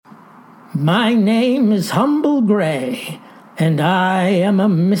My name is Humble Gray, and I am a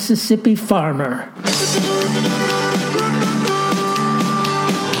Mississippi farmer.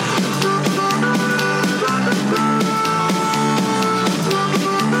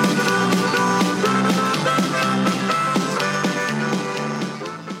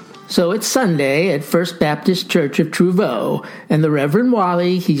 So it's Sunday at First Baptist Church of Trouveau, and the Reverend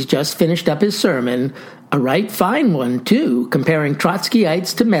Wally, he's just finished up his sermon, a right fine one, too, comparing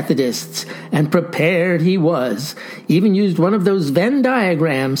Trotskyites to Methodists, and prepared he was. Even used one of those Venn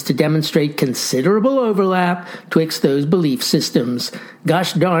diagrams to demonstrate considerable overlap twixt those belief systems.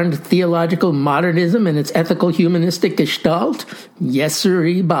 Gosh darned theological modernism and its ethical humanistic gestalt? Yes,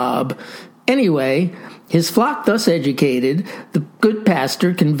 sirree, Bob. Anyway, his flock thus educated, the good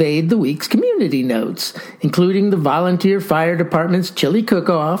pastor conveyed the week's community notes, including the volunteer fire department's chili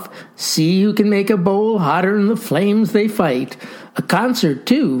cook-off, see who can make a bowl hotter than the flames they fight, a concert,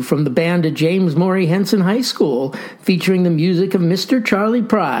 too, from the band at James Morey Henson High School, featuring the music of Mr. Charlie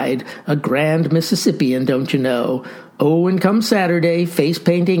Pride, a grand Mississippian, don't you know. Oh, and come Saturday, face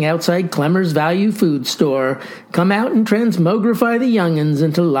painting outside Clemmer's Value Food Store. Come out and transmogrify the young'uns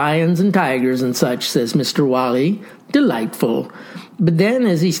into lions and tigers and such, says Mr. Wally. Delightful. But then,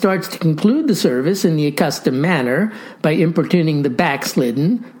 as he starts to conclude the service in the accustomed manner, by importuning the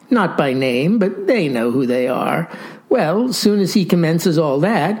backslidden, not by name, but they know who they are, well, soon as he commences all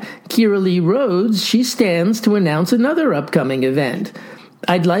that, Kira Lee Rhodes, she stands to announce another upcoming event.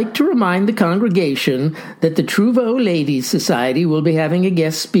 I'd like to remind the congregation that the Trouveau Ladies Society will be having a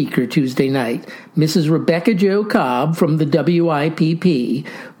guest speaker Tuesday night, Mrs. Rebecca Jo Cobb from the WIPP,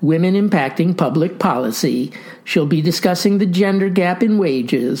 Women Impacting Public Policy. She'll be discussing the gender gap in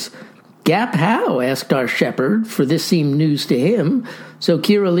wages. Gap how? Asked our shepherd, for this seemed news to him. So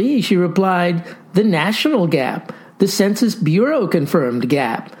Kira Lee, she replied, the national gap, the Census Bureau confirmed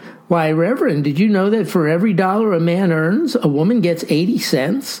gap. Why, Reverend, did you know that for every dollar a man earns, a woman gets 80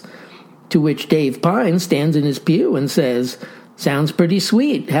 cents? To which Dave Pine stands in his pew and says, sounds pretty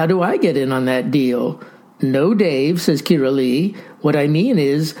sweet. How do I get in on that deal? No, Dave, says Kira Lee. What I mean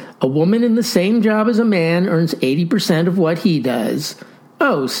is, a woman in the same job as a man earns 80% of what he does.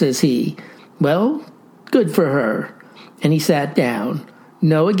 Oh, says he. Well, good for her. And he sat down.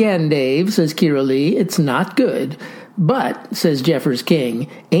 No again, Dave, says Kira Lee. It's not good. But, says Jeffers King,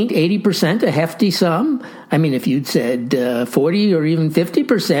 ain't 80% a hefty sum? I mean, if you'd said 40 or even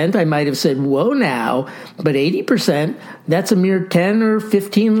 50%, I might have said, whoa now. But 80%, that's a mere 10 or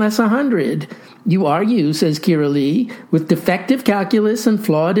 15 less 100. You argue, says Kira Lee, with defective calculus and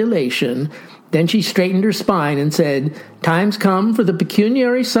flawed elation. Then she straightened her spine and said, time's come for the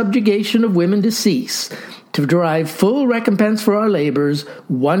pecuniary subjugation of women to cease, to derive full recompense for our labors,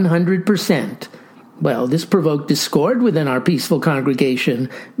 100%. Well, this provoked discord within our peaceful congregation,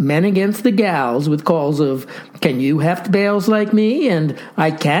 men against the gals, with calls of, can you heft bales like me? And I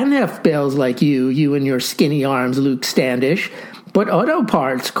can heft bales like you and your skinny arms, Luke Standish. But auto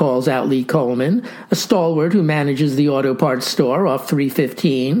parts, calls out Lee Coleman, a stalwart who manages the auto parts store off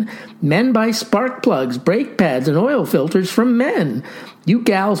 315. Men buy spark plugs, brake pads, and oil filters from men. You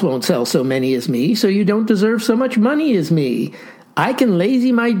gals won't sell so many as me, so you don't deserve so much money as me. I can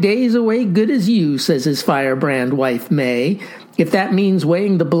lazy my days away good as you, says his firebrand wife, May, if that means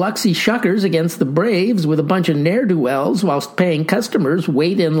weighing the Biloxi Shuckers against the Braves with a bunch of ne'er-do-wells whilst paying customers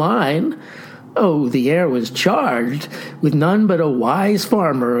wait in line. Oh, the air was charged, with none but a wise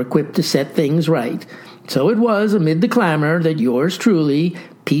farmer equipped to set things right. So it was, amid the clamor, that yours truly,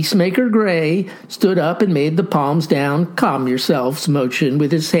 Peacemaker Gray, stood up and made the palms down, calm yourselves motion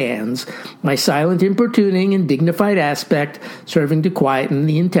with his hands, my silent importuning and dignified aspect serving to quieten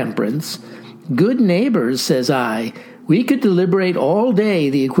the intemperance. Good neighbors, says I, we could deliberate all day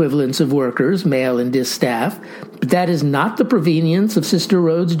the equivalence of workers, male and distaff, but that is not the provenience of Sister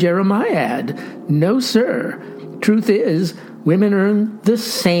Rhodes' Jeremiad. No, sir. Truth is, women earn the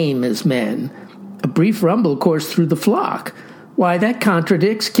same as men. A brief rumble coursed through the flock. Why, that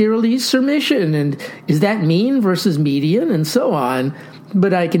contradicts Kira Lee's submission, and is that mean versus median, and so on.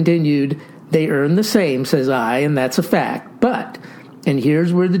 But I continued, they earn the same, says I, and that's a fact. But, and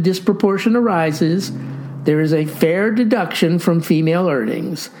here's where the disproportion arises, there is a fair deduction from female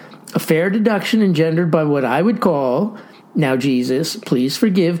earnings. A fair deduction engendered by what I would call, now Jesus, please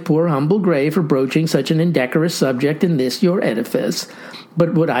forgive poor humble Gray for broaching such an indecorous subject in this your edifice,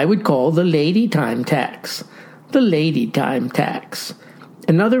 but what I would call the lady time tax. The lady time tax.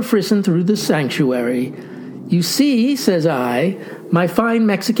 Another frisson through the sanctuary. You see, says I, my fine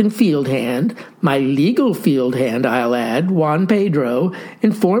Mexican field hand, my legal field hand, I'll add, Juan Pedro,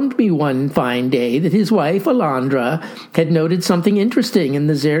 informed me one fine day that his wife, Alondra, had noted something interesting in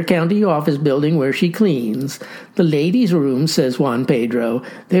the Xer County office building where she cleans. The ladies' room, says Juan Pedro,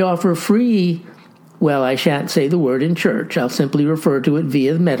 they offer free... Well, I shan't say the word in church. I'll simply refer to it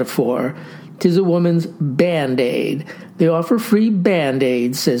via the metaphor. 'Tis a woman's Band-Aid. They offer free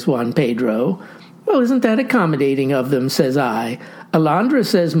Band-Aids, says Juan Pedro. Well, isn't that accommodating of them, says I. Alondra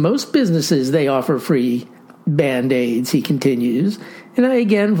says most businesses they offer free Band-Aids, he continues, and I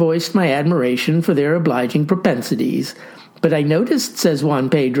again voiced my admiration for their obliging propensities. But I noticed, says Juan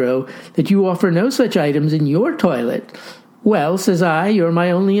Pedro, that you offer no such items in your toilet. Well, says I, you're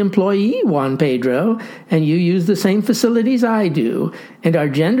my only employee, Juan Pedro, and you use the same facilities I do, and our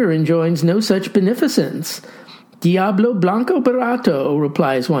gender enjoins no such beneficence. Diablo Blanco Barato,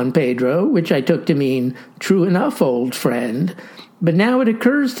 replies Juan Pedro, which I took to mean, true enough, old friend. But now it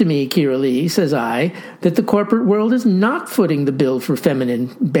occurs to me, Kiralee, says I, that the corporate world is not footing the bill for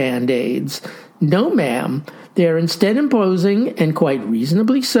feminine Band-Aids. No, ma'am. They are instead imposing, and quite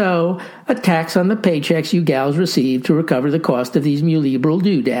reasonably so, a tax on the paychecks you gals receive to recover the cost of these muliberal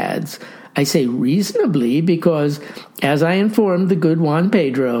doodads. I say reasonably because, as I informed the good Juan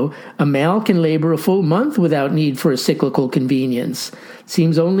Pedro, a male can labor a full month without need for a cyclical convenience.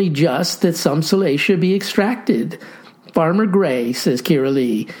 Seems only just that some solace should be extracted. Farmer Gray, says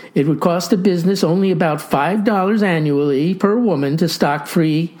Kiralee, it would cost a business only about $5 annually per woman to stock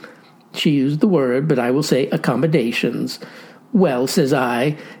free... She used the word, but I will say accommodations. Well, says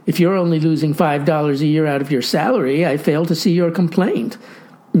I, if you're only losing $5 a year out of your salary, I fail to see your complaint.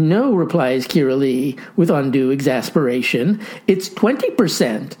 No, replies Kiralee, with undue exasperation. It's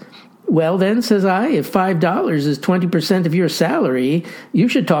 20%. Well, then, says I, if $5 is 20% of your salary, you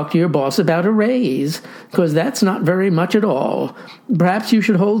should talk to your boss about a raise, because that's not very much at all. Perhaps you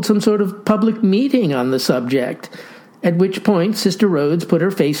should hold some sort of public meeting on the subject. At which point Sister Rhodes put her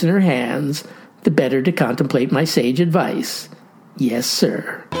face in her hands, the better to contemplate my sage advice. Yes,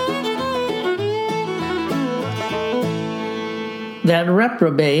 sir. That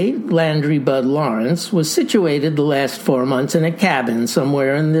reprobate, Landry Bud Lawrence, was situated the last 4 months in a cabin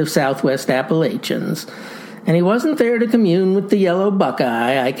somewhere in the southwest Appalachians. And he wasn't there to commune with the yellow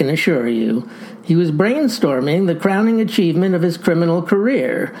buckeye, I can assure you. He was brainstorming the crowning achievement of his criminal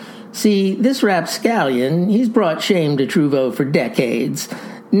career. See, this rapscallion, he's brought shame to Trouveau for decades.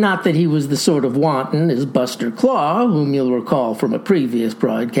 Not that he was the sort of wanton as Buster Claw, whom you'll recall from a previous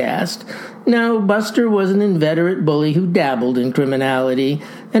broadcast. No, Buster was an inveterate bully who dabbled in criminality,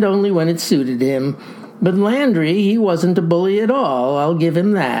 and only when it suited him. But Landry, he wasn't a bully at all, I'll give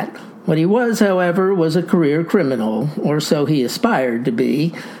him that. What he was, however, was a career criminal, or so he aspired to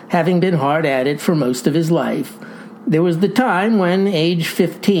be, having been hard at it for most of his life. There was the time when, age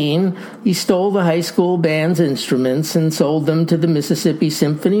 15, he stole the high school band's instruments and sold them to the Mississippi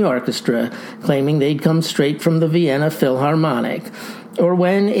Symphony Orchestra, claiming they'd come straight from the Vienna Philharmonic. Or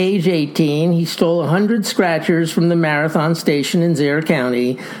when, age 18, he stole 100 scratchers from the Marathon station in Xer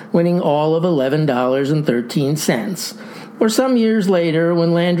County, winning all of $11.13. Or some years later,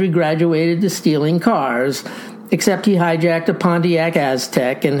 when Landry graduated to stealing cars, except he hijacked a Pontiac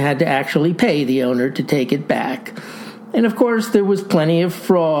Aztec and had to actually pay the owner to take it back. And of course, there was plenty of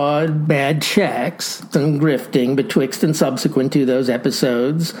fraud, bad checks, and grifting betwixt and subsequent to those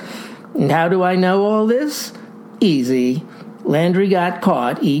episodes. And how do I know all this? Easy. Landry got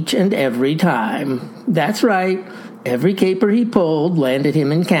caught each and every time. That's right. Every caper he pulled landed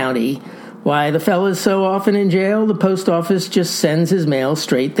him in county. Why, the fella's so often in jail, the post office just sends his mail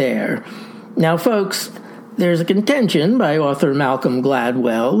straight there. Now, folks, there's a contention by author Malcolm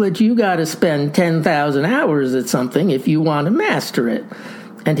Gladwell that you gotta spend 10,000 hours at something if you want to master it.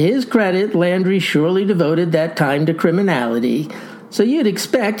 And to his credit, Landry surely devoted that time to criminality, so you'd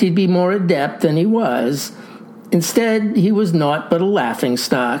expect he'd be more adept than he was. Instead, he was naught but a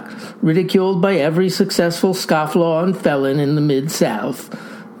laughingstock, ridiculed by every successful scofflaw and felon in the Mid-South.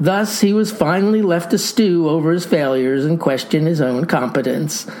 Thus, he was finally left to stew over his failures and question his own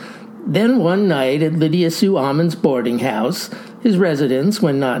competence. Then one night at Lydia Sue Almond's boarding house, his residence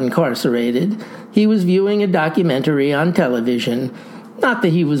when not incarcerated, he was viewing a documentary on television. Not that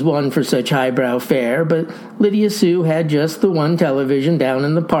he was one for such highbrow fare, but Lydia Sue had just the one television down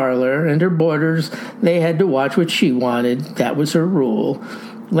in the parlor, and her boarders, they had to watch what she wanted. That was her rule.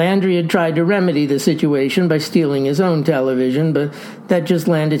 Landry had tried to remedy the situation by stealing his own television, but that just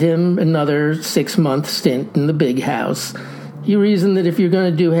landed him another 6-month stint in the big house. He reasoned that if you're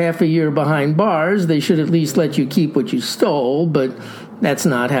going to do half a year behind bars, they should at least let you keep what you stole, but that's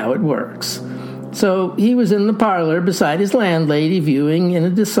not how it works. So he was in the parlor beside his landlady, viewing in a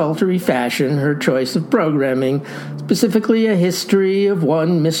desultory fashion her choice of programming, specifically a history of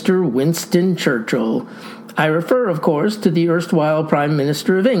one Mr. Winston Churchill. I refer, of course, to the erstwhile Prime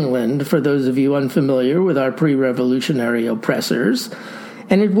Minister of England, for those of you unfamiliar with our pre-revolutionary oppressors.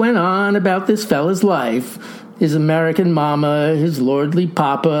 And it went on about this fella's life, his American mama, his lordly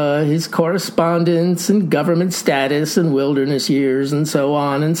papa, his correspondence and government status and wilderness years, and so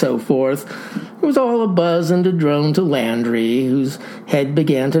on and so forth. It was all a buzz and a drone to Landry, whose head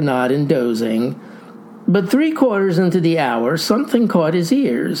began to nod in dozing. But 3/4 into the hour, something caught his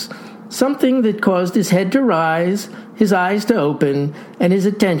ears, something that caused his head to rise, his eyes to open, and his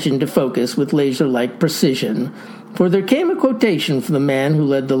attention to focus with laser-like precision. For there came a quotation from the man who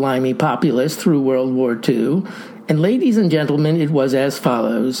led the limey populace through World War II, and ladies and gentlemen, it was as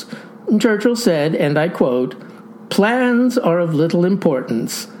follows. Churchill said, and I quote, "Plans are of little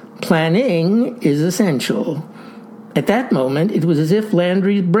importance. Planning is essential." At that moment, it was as if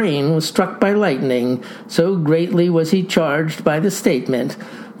Landry's brain was struck by lightning, so greatly was he charged by the statement,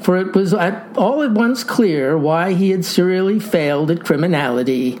 for it was all at once clear why he had serially failed at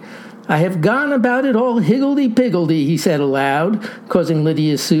criminality. "I have gone about it all higgledy-piggledy," he said aloud, causing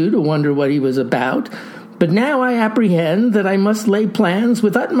Lydia Sue to wonder what he was about. "But now I apprehend that I must lay plans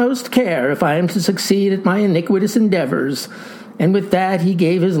with utmost care if I am to succeed at my iniquitous endeavors." And with that he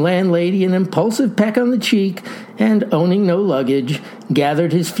gave his landlady an impulsive peck on the cheek and, owning no luggage,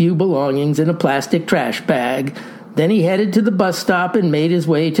 gathered his few belongings in a plastic trash bag. Then he headed to the bus stop and made his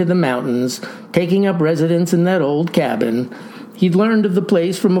way to the mountains, taking up residence in that old cabin. He'd learned of the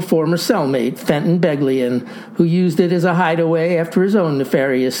place from a former cellmate, Fenton Beglian, who used it as a hideaway after his own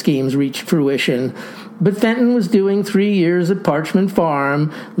nefarious schemes reached fruition. But Fenton was doing 3 years at Parchment Farm,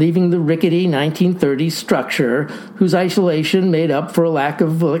 leaving the rickety 1930s structure, whose isolation made up for a lack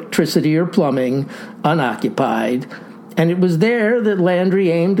of electricity or plumbing, unoccupied. And it was there that Landry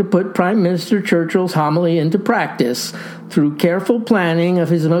aimed to put Prime Minister Churchill's homily into practice through careful planning of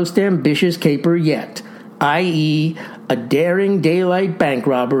his most ambitious caper yet, i.e., a daring daylight bank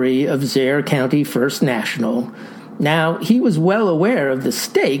robbery of Zaire County First National. Now, he was well aware of the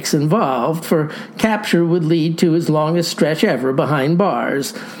stakes involved, for capture would lead to his longest stretch ever behind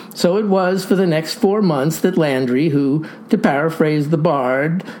bars. So it was for the next 4 months that Landry, who, to paraphrase the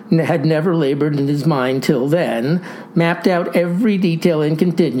bard, had never labored in his mind till then, mapped out every detail in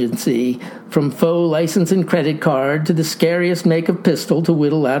contingency, from faux license and credit card to the scariest make of pistol to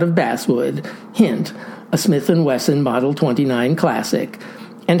whittle out of basswood. Hint, a Smith & Wesson Model 29 Classic.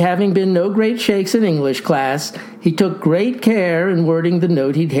 And having been no great shakes in English class, he took great care in wording the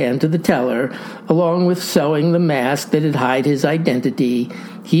note he'd hand to the teller, along with sewing the mask that'd hide his identity.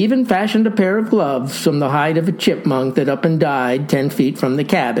 He even fashioned a pair of gloves from the hide of a chipmunk that up and died 10 feet from the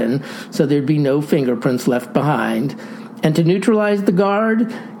cabin, so there'd be no fingerprints left behind. And to neutralize the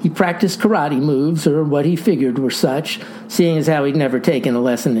guard, he practiced karate moves, or what he figured were such, seeing as how he'd never taken a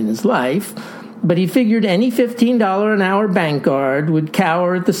lesson in his life. But he figured any $15 an hour bank guard would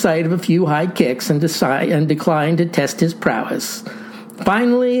cower at the sight of a few high kicks and decline to test his prowess.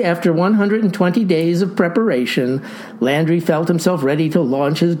 Finally, after 120 days of preparation, Landry felt himself ready to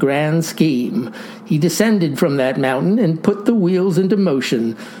launch his grand scheme. He descended from that mountain and put the wheels into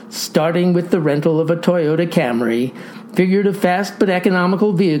motion, starting with the rental of a Toyota Camry. Figured a fast but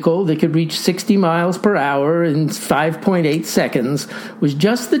economical vehicle that could reach 60 miles per hour in 5.8 seconds was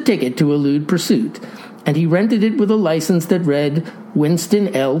just the ticket to elude pursuit, and he rented it with a license that read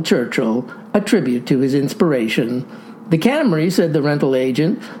Winston L. Churchill, a tribute to his inspiration. "The Camry," said the rental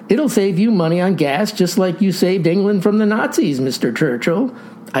agent, "it'll save you money on gas just like you saved England from the Nazis, Mr. Churchill."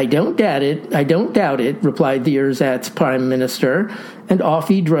 I don't doubt it, replied the ersatz Prime Minister, and off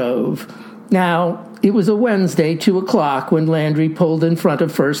he drove. Now, it was a Wednesday, 2 o'clock, when Landry pulled in front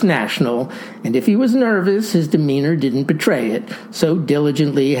of First National, and if he was nervous, his demeanor didn't betray it, so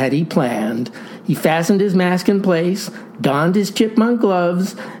diligently had he planned. He fastened his mask in place, donned his chipmunk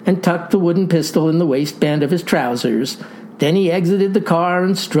gloves, and tucked the wooden pistol in the waistband of his trousers. Then he exited the car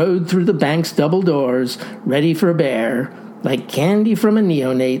and strode through the bank's double doors, ready for a bear. Like candy from a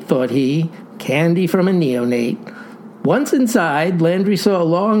neonate, thought he, candy from a neonate. Once inside, Landry saw a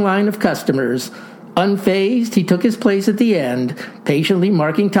long line of customers. Unfazed, he took his place at the end, patiently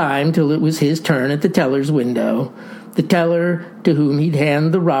marking time till it was his turn at the teller's window. The teller, to whom he'd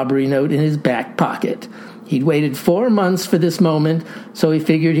hand the robbery note in his back pocket. He'd waited 4 months for this moment, so he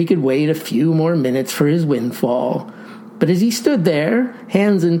figured he could wait a few more minutes for his windfall. But as he stood there,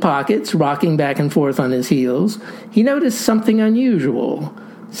 hands in pockets, rocking back and forth on his heels, he noticed something unusual.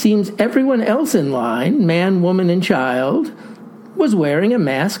 Seems everyone else in line, man, woman, and child, was wearing a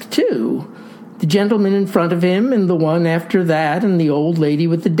mask too. The gentleman in front of him, and the one after that, and the old lady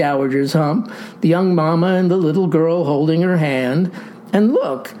with the dowager's hump, the young mama and the little girl holding her hand. And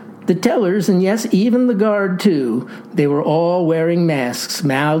look, the tellers, and yes, even the guard, too. They were all wearing masks,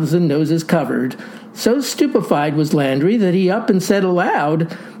 mouths and noses covered. So stupefied was Landry that he up and said aloud,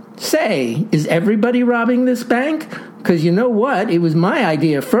 "Say, is everybody robbing this bank? 'Cause you know what? It was my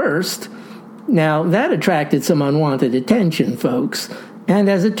idea first." Now, that attracted some unwanted attention, folks. And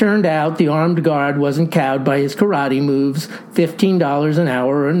as it turned out, the armed guard wasn't cowed by his karate moves, $15 an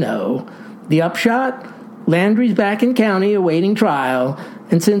hour or no. The upshot? Landry's back in county awaiting trial,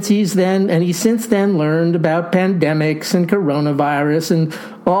 and he's since then learned about pandemics and coronavirus and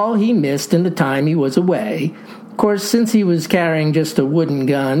all he missed in the time he was away. Of course, since he was carrying just a wooden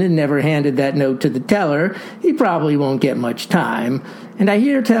gun and never handed that note to the teller, he probably won't get much time. And I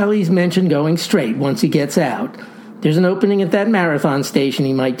hear tell he's mentioned going straight once he gets out. There's an opening at that marathon station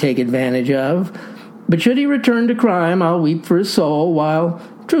he might take advantage of. But should he return to crime, I'll weep for his soul while,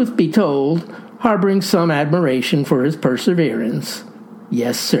 truth be told, harboring some admiration for his perseverance.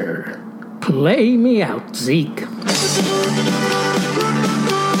 Yes, sir. Play me out, Zeke.